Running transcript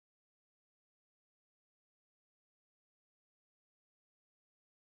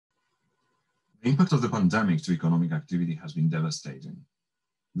The impact of the pandemic to economic activity has been devastating.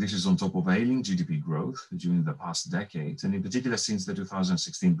 This is on top of ailing GDP growth during the past decade, and in particular since the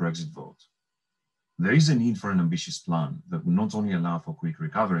 2016 Brexit vote. There is a need for an ambitious plan that will not only allow for quick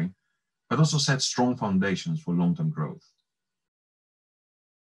recovery, but also set strong foundations for long-term growth.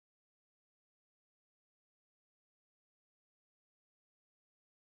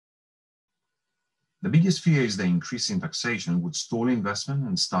 The biggest fear is the increase in taxation would stall investment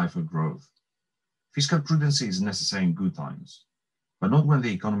and stifle growth. Fiscal prudence is necessary in good times, but not when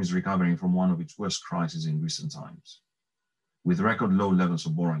the economy is recovering from one of its worst crises in recent times. With record low levels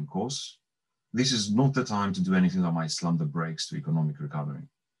of borrowing costs, this is not the time to do anything that might slam the brakes to economic recovery.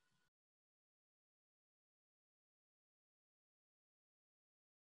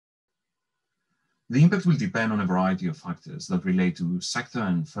 The impact will depend on a variety of factors that relate to sector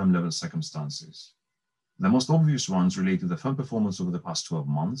and firm-level circumstances. The most obvious ones relate to the firm performance over the past 12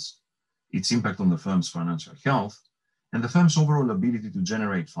 months, its impact on the firm's financial health, and the firm's overall ability to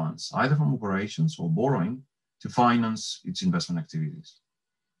generate funds, either from operations or borrowing, to finance its investment activities.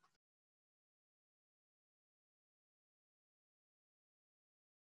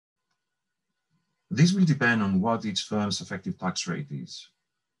 This will depend on what each firm's effective tax rate is.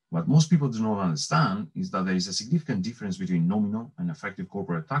 What most people do not understand is that there is a significant difference between nominal and effective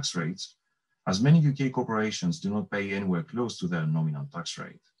corporate tax rates, as many UK corporations do not pay anywhere close to their nominal tax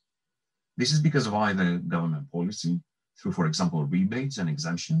rate. This is because of either government policy, through, for example, rebates and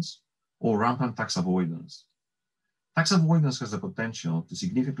exemptions, or rampant tax avoidance. Tax avoidance has the potential to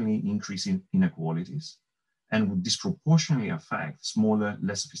significantly increase inequalities and would disproportionately affect smaller,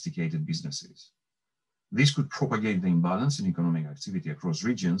 less sophisticated businesses. This could propagate the imbalance in economic activity across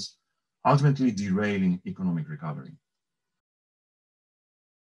regions, ultimately derailing economic recovery.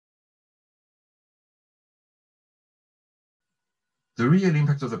 The real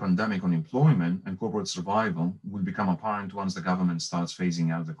impact of the pandemic on employment and corporate survival will become apparent once the government starts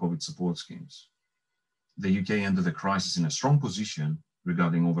phasing out the COVID support schemes. The UK entered the crisis in a strong position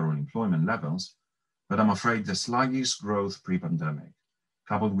regarding overall employment levels, but I'm afraid the sluggish growth pre-pandemic,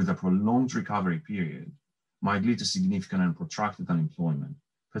 coupled with a prolonged recovery period, might lead to significant and protracted unemployment,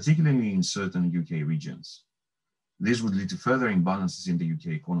 particularly in certain UK regions. This would lead to further imbalances in the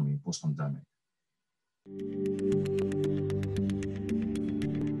UK economy post-pandemic.